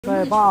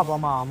带爸爸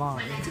妈妈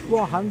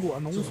逛韩国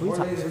农水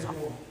产市场。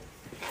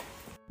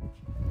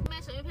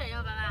买生鱼片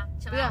要不爸？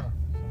吃不要，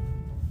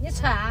你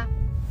吃啊？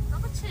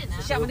怎么吃呢？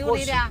香不溜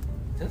的的。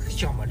这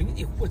香不溜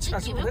的，我吃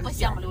基本不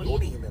香不溜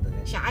的。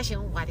下行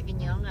我的个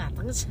娘啊！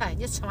等吃，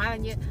你吃完了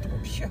你。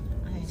屁！哎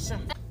是。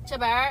这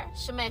边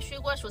是卖水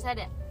果蔬菜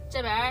的，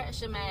这边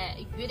是卖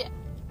鱼的。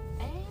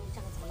哎，这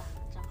个走了，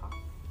正好。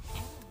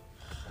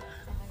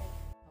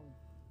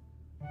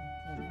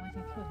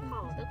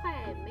跑得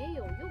快没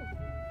有用。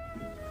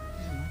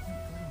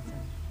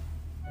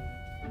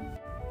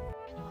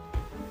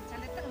咱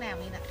来等两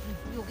位呢，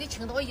又给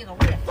请到一个味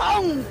儿。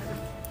嘣！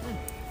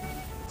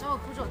找个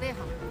口罩戴上，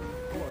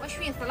我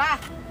熏死了，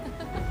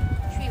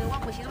熏得我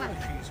不行了。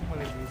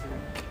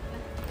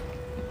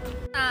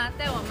那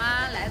带我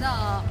妈来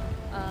到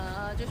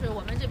就是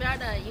我们这边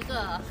的一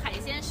个海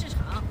鲜市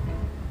场，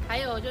还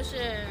有就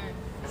是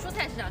蔬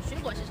菜市场、水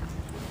果市场，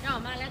让我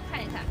妈来看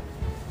一看。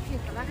熏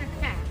死了还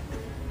看？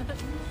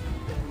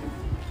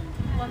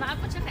我妈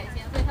不吃海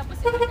鲜，所以她不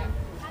喜欢这儿。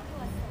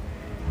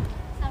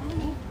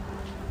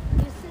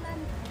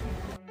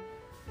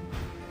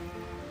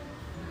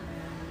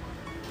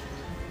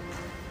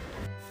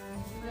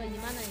这2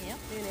만원이에요?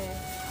 네네.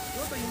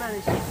 이것도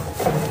 2만원씩.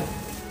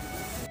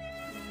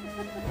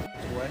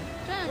 좋아해?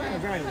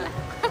 좋아요.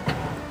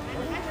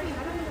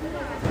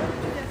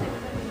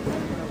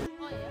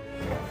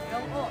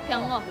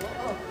 병어.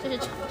 这是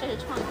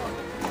创意。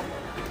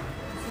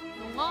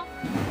농어.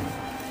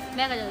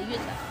 내가 저鱼吃.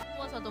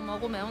 구워서도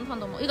먹고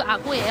매운탕도 먹고. 이거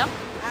아구예요?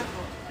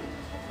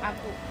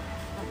 아구.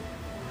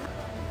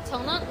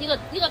 저는 이거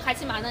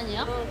같이 10,000원이요?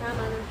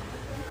 4만원.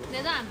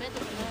 내장 안 빼도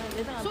돼요?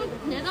 내장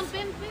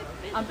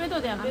안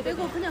빼도 돼요? 안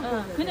빼고 그냥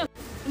그냥.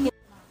 이건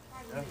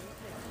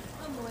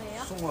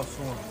뭐예요? 숭어.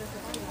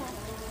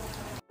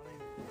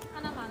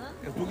 하나 10,000원?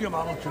 2개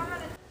 10,000원.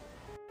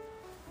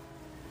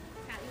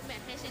 자, 이거 买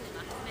海鲜的嘛，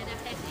买点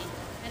海鲜，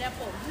买点鲍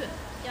鱼，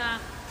对吧？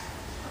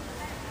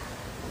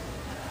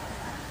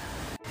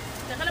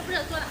这后来不知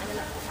道做哪去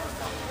了。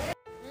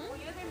我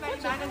也得买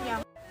哪个呢？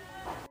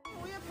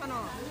我也看了。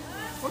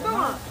不懂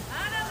啊。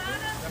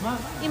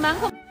 1만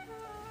원.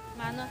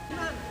 10,000원.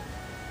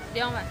 2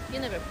만，比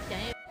那边便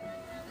宜。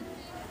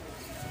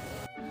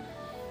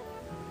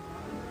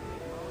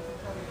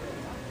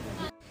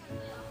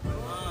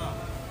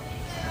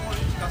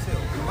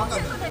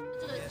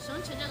这个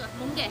生吃这个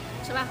红给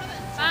吃吧，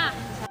爸。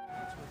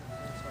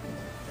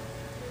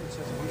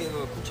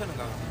 이거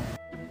 9,000원가?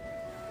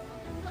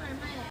 이거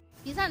얼마예요?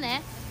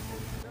 비싸네.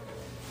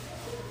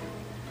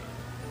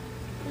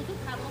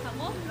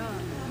 고춧가루하고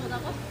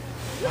뭐라고?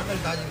 마늘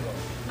다진 거.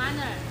 마늘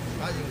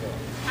다진 거.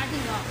 다진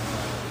거.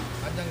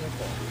 간장 넣고.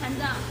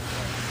 간장.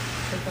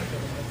 설탕 좀.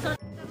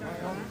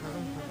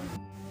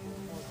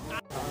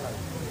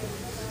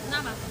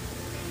 나봐.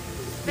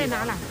 在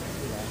哪了？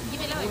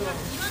 200两一块2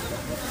만 원.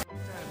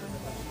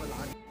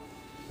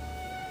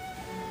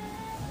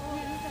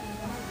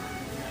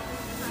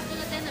这个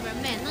在那边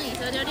卖，弄一小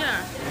点点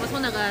儿。我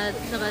从那个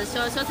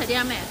小菜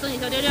店买，整一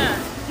小点点儿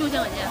，6000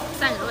块钱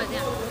，30多块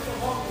钱。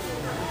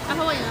然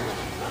后我应该会。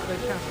哎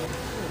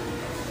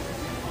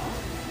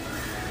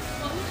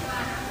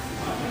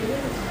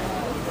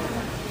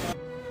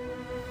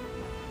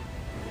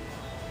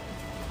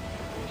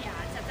呀，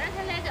这咱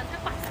才来这才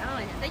花3万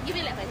块钱，才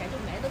100来块钱就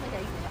买多块钱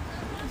鱼了，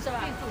是吧？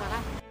做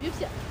了。鱼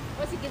皮，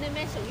我去给你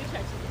买生鱼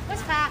片吃的。我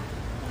吃。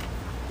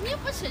你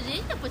不吃，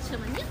人家不吃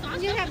嘛？你光吃。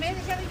你还买那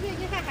些鱼，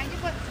你还你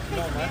不还吃？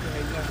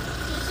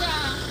就是啊。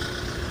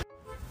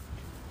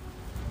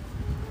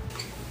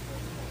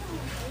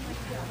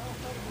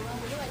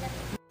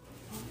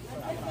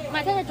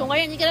妈，他是中国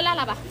人，你给他拉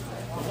拉吧。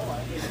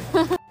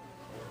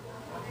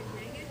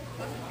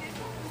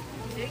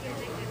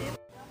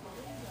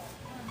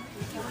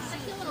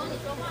听不懂你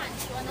说话，你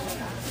说那个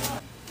啥？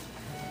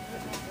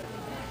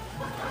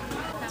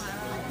干嘛？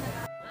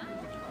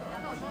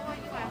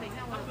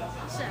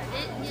是人。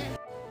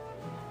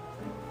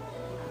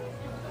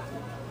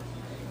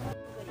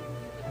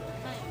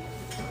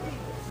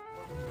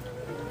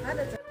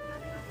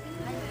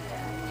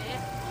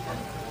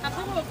다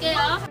보고 올게요.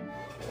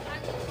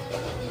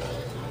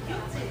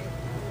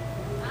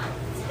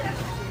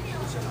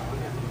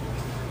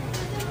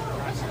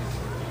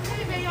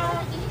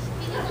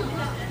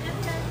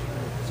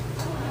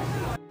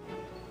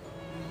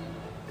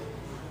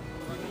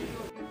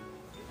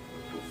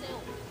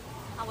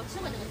 아, 我吃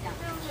过这个虾，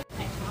海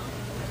肠。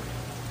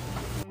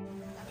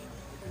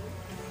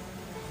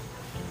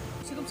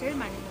 지금 제일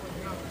많이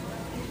먹어요.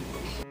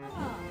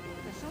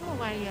什么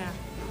玩意儿？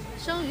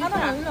生鱼片。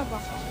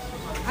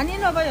안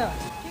익어봐요.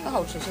 这个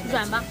好吃，现在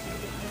软吧？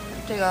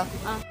这个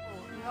啊。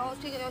然后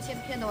这个要现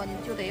片的话，你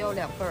就得要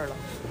2份了，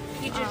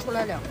一只出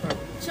来2份。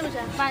吃不吃？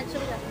爸，吃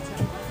不吃？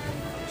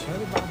全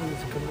都爸爸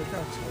是跟着这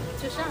样吃。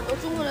就是啊。我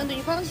中国人，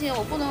你放心，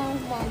我不能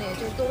忘的，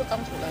这都是刚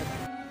出来的。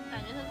感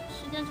觉它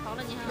时间长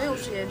了，你还没有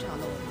时间长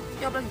的，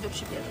要不然你就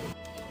吃别的。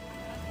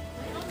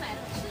我买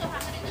吃的话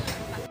还得那个什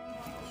么。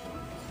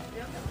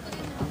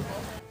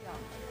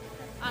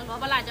啊，萝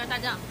卜、辣椒、大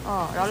酱。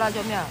然后辣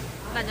椒面。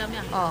辣椒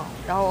面。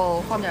然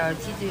后放点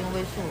鸡精、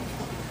味素。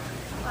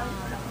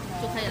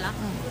就可以了。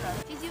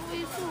鸡鸡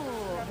味素、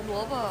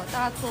萝卜、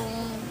大葱、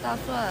大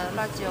蒜、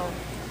辣椒。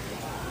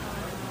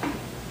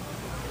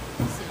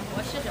行，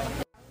我试试吧。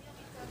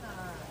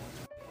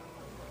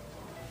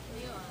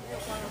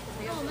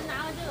那我们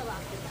拿了这个吧。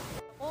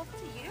哦，这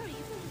一人一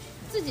份。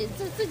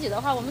自己的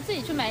话，我们自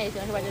己去买也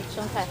行，是吧？这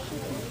生菜，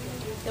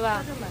对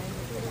吧？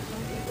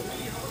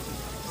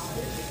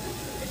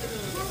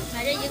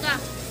买这一个。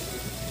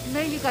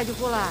买一个就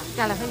够了，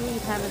家里还有一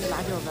盘子的辣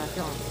椒子，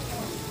行。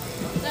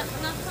那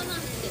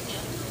姐姐。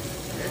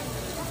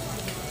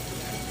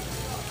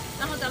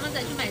然后咱们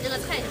再去买这个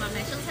菜行吗？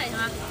买生菜行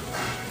吗？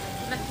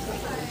来。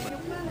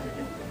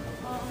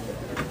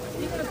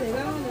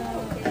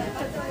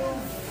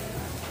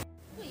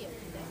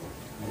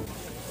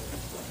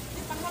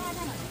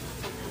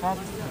好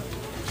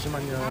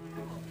잠시만요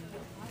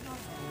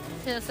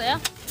되셨어요?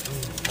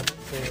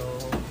 받으세요.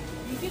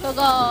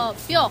 그거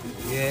뼈.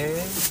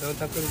 예,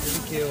 매운탕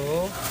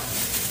끓여드릴게요.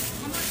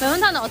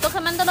 매운탕은 어떻게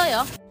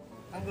만들어요?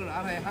 한글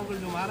알아요? 한글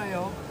좀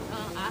알아요?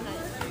 알아요.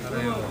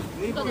 알아요.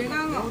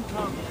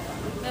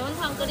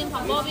 매운탕 끓인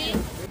방법이.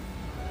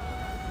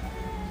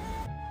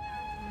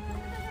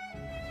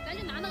 咱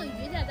去拿那个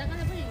鱼去，咱刚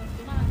才不是有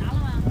鱼吗？拿了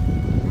吗？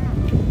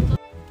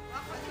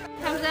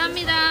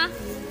감사합니다.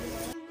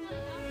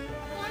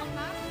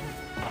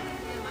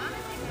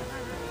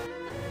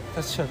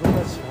 다시 쳐, 좀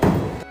다시 쳐.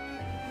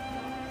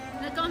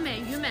 那刚买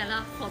鱼买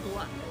了好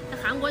多，在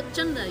韩国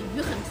真的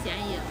鱼很便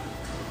宜，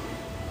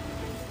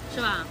是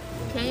吧？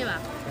便宜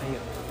吧？便宜。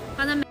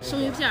刚才买生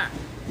鱼片儿，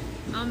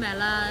然后买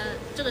了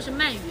这个是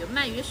鳗鱼，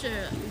鳗鱼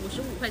是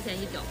55块钱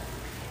一条。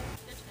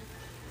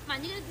妈，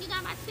你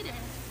干嘛提的？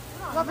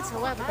我不吃，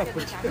我也不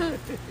吃。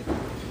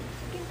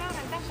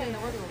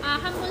아,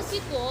 한 번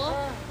씻고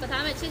그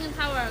다음에 치킨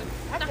타월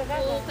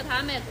닦고 그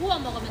다음에 구워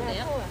먹으면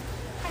돼요?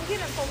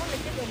 참기름 소금을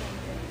찍어 먹으면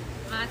돼.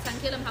 아,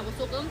 참기름하고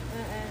소금?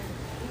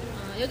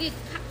 여기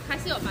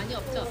가시 많이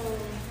없죠?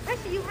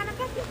 가시 이거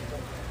하나밖에 없어.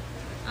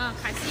 아,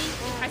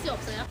 가시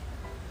없어요?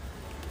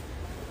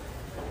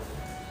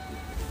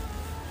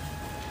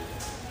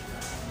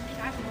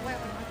 가시는 거야,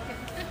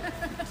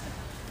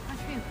 아,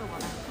 쉬는 또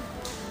뭐라.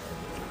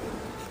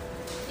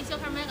 이小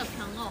孩买个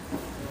平哦，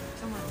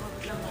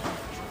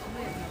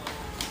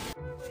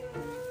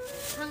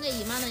 한 개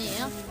 2만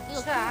원이에요?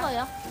 이거 큰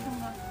거요?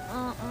 응.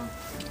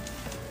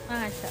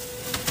 알았어.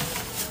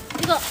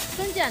 이거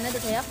손질 안 해도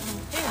돼요?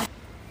 이거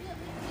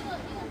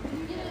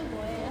이름이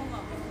뭐예요?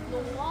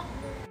 농어?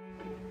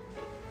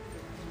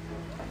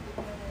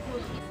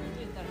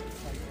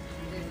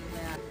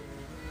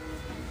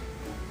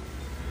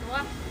 좋아.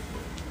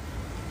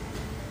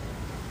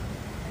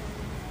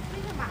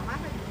 이거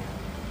만만하게.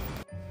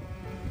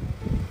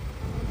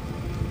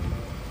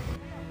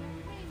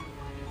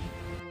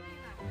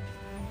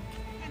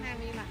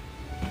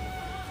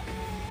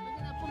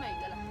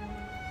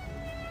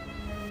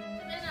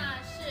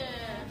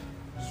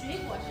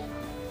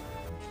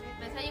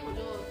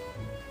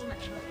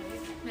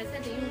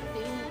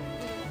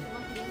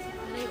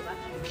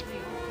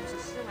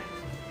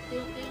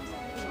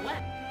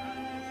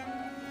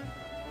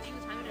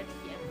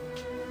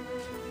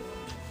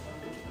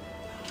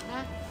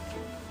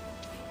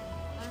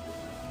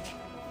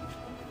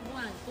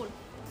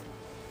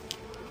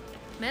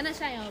买那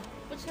山药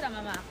不吃了，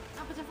妈妈。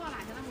那不是放哪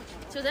去了？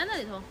就在那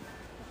里头。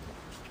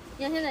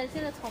你看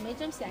现在草莓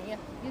真便宜。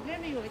一点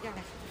没有的家里。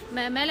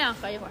买2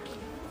盒一会儿。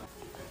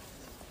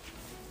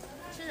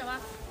吃什么？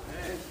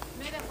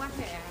买点花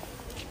菜呀。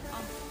啊。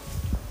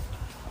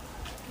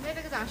买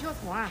这个张小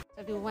葱啊，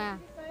这6万。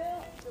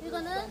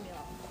 이거는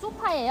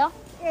쪽파예요?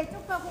 예,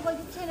 쪽파 그거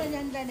 6,000원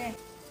연단에.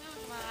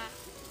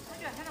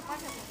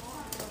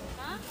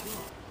 啊？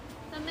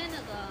咱买那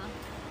个，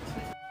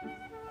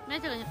买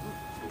这个，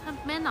他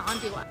买哪样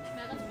地瓜？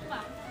买个葱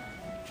吧。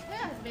不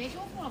要买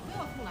小葱了，不要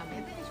葱了，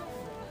买这个小葱。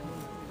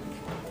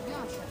不要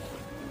吃，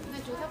那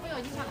韭菜不要，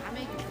你上哪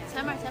买去？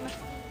前面。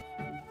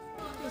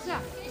不是，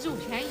肉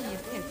便宜，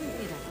太贵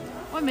了。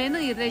我买那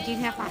一袋今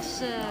天花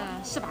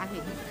18块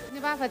钱。你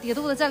把地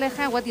豆子这来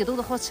韩国地豆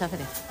子好吃不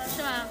的？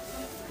是吧？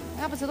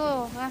 俺不知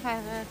道，俺还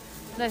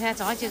那天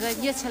找几个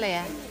你吃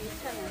来，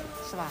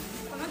是吧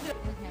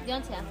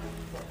2钱，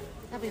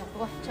那不用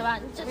多，吃吧。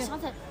你这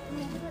香菜，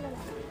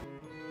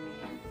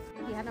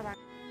底下那边。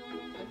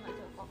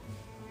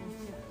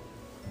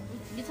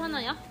2,000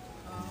원이요?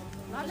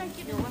我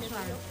说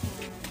了，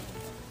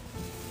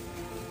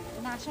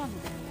拿上去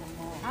的。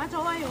啊，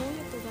早晚有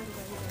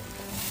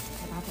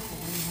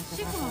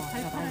辛苦了，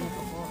还是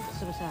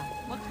不是？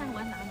我看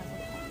我拿哪个？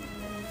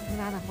 你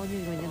拿那好牛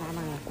肉，你拿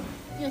那个。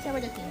因为下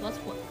边这顶多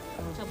粗，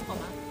这不好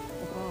吗？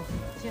不好，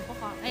这不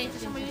好。哎，这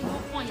上面有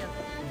黄叶子。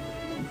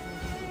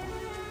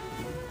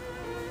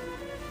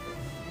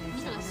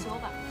你这个小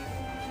吧？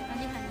那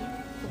你看你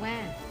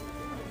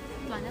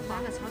短的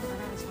哪个长的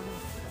哪个长的？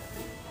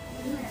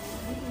你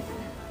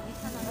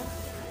看到没？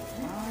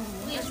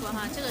我跟你说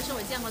哈，这个是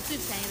我见过最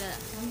便宜的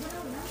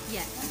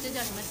盐，这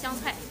叫什么香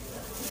菜？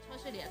超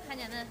市里看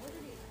见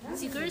那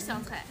几根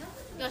香菜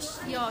要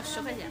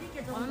10块钱，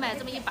我们买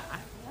这么一把。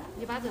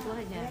 一把这多少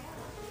钱？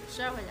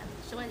 12块钱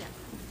，10块钱，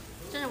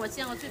真是我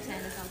见过最便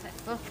宜的香菜。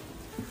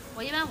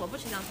我一般不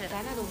吃香菜的，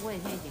咱那都5块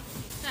钱一斤，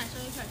蘸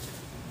生鱼片吃。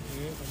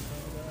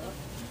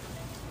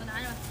我拿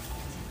着，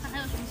看还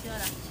有什么需要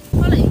的。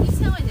花了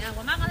1000块钱，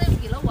我妈刚才又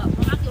给了我，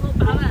我妈给了我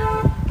8万，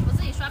我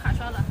自己刷卡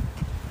刷了。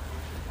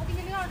我给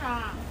你2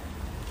张。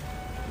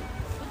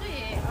不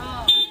对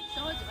哦，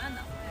少我几万呢。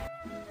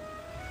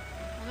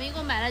我们一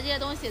共买了这些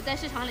东西，在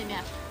市场里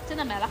面真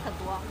的买了很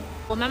多。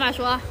我妈妈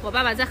说，我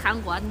爸爸在韩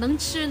国能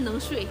吃能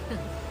睡，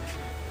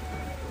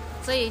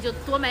所以就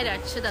多买点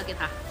吃的给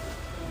他，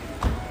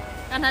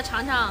让他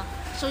尝尝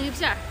生鱼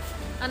片儿。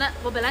让他，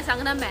我本来想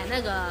跟他买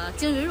那个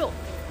鲸鱼肉，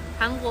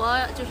韩国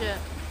就是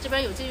这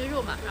边有鲸鱼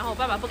肉嘛，然后我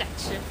爸爸不敢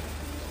吃，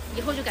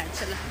以后就敢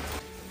吃了。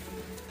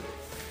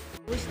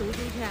都新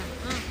鲜。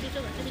就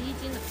这个，这是1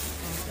斤的。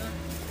这是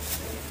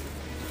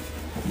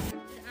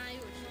安安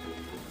佑吃，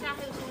家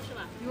还有西红柿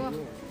吧？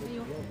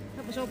有，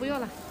那不少不要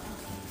了，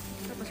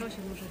那不少西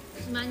红柿。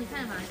是吗？你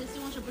看嘛，这西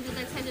红柿不是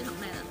在菜市场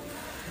卖的，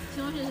西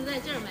红柿是在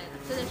这儿卖的，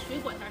是在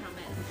水果摊上卖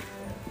的。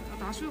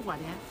当水果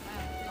的。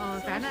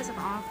咱那是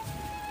当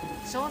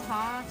烧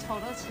汤炒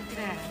着吃鸡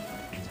蛋，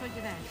炒鸡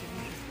蛋西红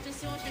柿。这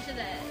西红柿是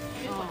在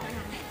水果摊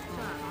上卖的，是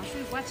吧？当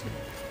水果吃。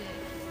对。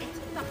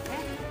哎，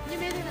你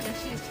买的那个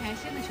甜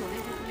心的小的，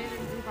就是买的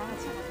你把它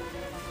切了。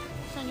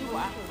圣女果。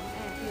哎，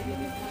对，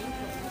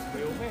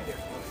没有卖的，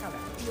我看了。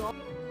有。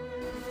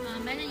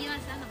买这1万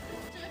3的。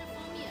这个是蜂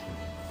蜜。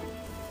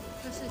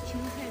这是青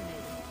菜买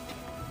的，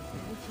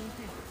青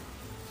菜。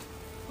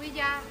回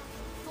家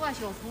剁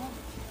小葱，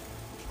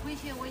回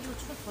去我就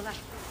出图了。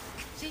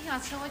谁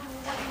想吃我就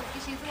给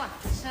谁做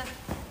吃，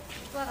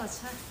做着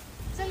吃。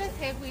这里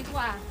才贵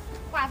做，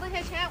花这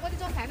些钱我得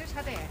找3轮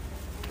车带。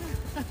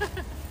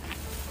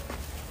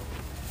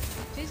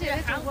真是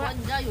韩国，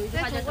你知道有一句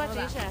话叫什么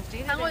吧？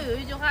韩国有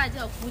一句话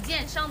叫“古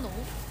剑伤农”，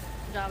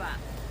你知道吧？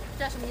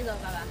这什么意思，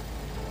爸爸？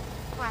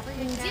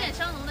古剑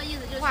伤农的意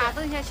思就是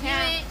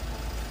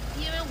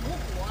因为五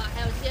谷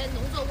还有这些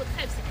农作物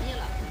太便宜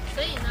了，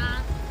所以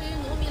呢，对于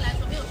农民来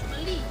说没有什么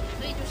利益，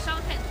所以就伤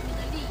害农民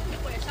的利益，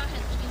或者伤害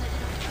农民的这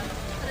种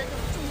他的这种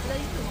种植的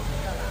欲望，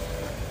知道吧？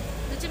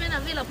那这边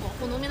呢，为了保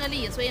护农民的利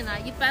益，所以呢，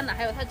一般的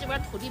还有他这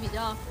边土地比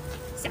较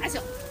狭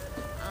小。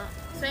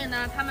所以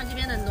呢，他们这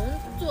边的农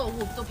作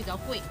物都比较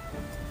贵，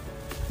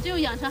这就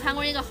养成韩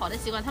国人一个好的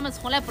习惯，他们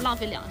从来不浪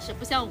费粮食，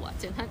不像我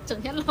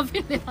整天浪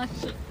费粮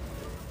食。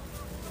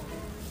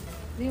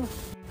没有，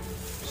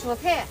蔬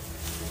菜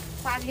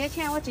花这些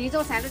钱，我这一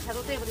找3轮车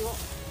都带不了，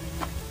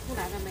不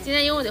懒得买。今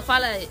天一共得花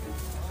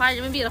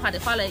人民币的话，得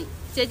花了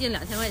接近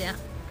2000块钱。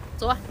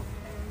走吧，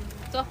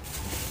走。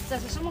这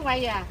是什么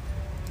玩意啊？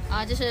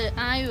这是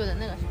安安佑佑的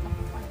那个什么，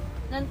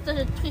那这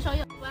是退烧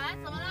药。喂，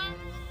怎么了？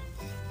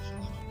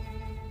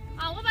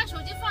我把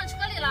手机放车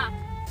里了，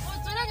我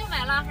昨天就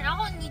买了。然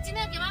后你今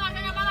天给妈妈说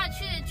让妈妈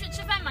去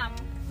吃饭嘛，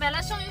买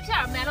了生鱼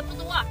片，买了不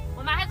多，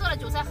我妈还做了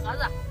韭菜盒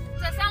子，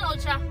在3楼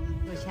吃。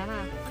有钱了？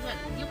不是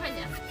1块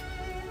钱。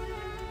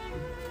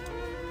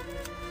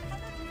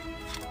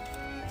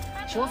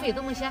消费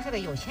这么些还得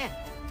要钱？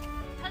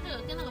他这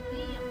个跟那个不一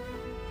样，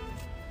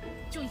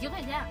就1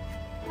块钱，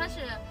它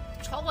是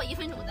超过1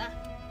分钟的，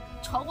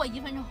超过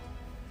1分钟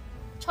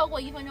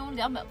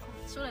200块，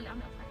收了200块。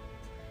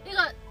那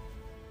个。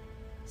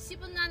10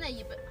분 안에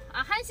 200,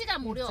 1시간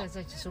무료。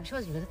这手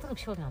票觉得这个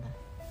漂亮的，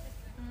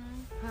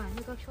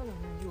那个漂亮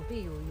的，有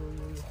背有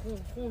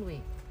红轮，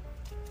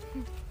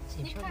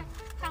你看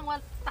韩国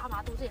大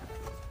妈都这样。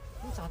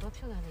你长多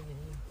漂亮的女人，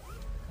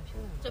可漂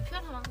亮了。这漂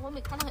亮吗？我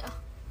没看到呀。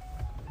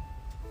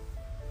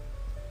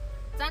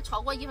咱超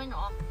过1分钟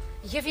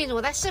，1分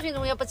钟，咱10分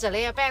钟也不止了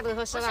呀，半个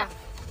多小时了。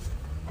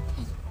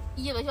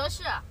1个小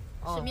时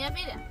是免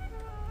费的。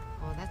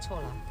咱超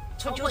了。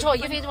就超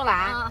1分钟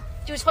了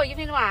就超1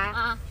分钟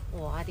了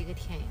我的个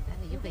天呀，咱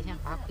这1块钱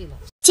花亏了。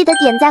记得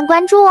点赞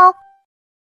关注哦。